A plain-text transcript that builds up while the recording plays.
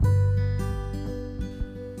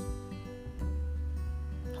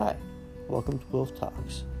Hi, welcome to Wilf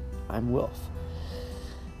Talks. I'm Wilf.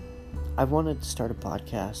 I've wanted to start a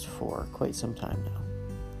podcast for quite some time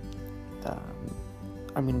now.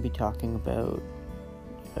 I'm going to be talking about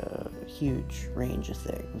a huge range of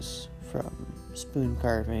things, from spoon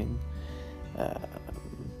carving,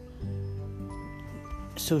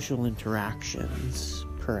 social interactions,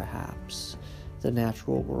 perhaps, the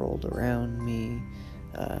natural world around me,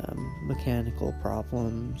 mechanical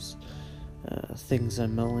problems, things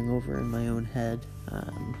I'm mulling over in my own head.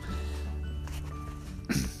 I'm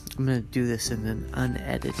going to do this in an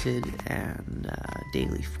unedited and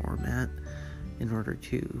daily format in order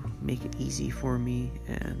to make it easy for me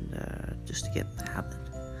and just to get in the habit.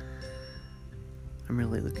 I'm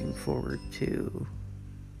really looking forward to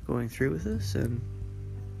going through with this and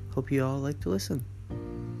hope you all like to listen.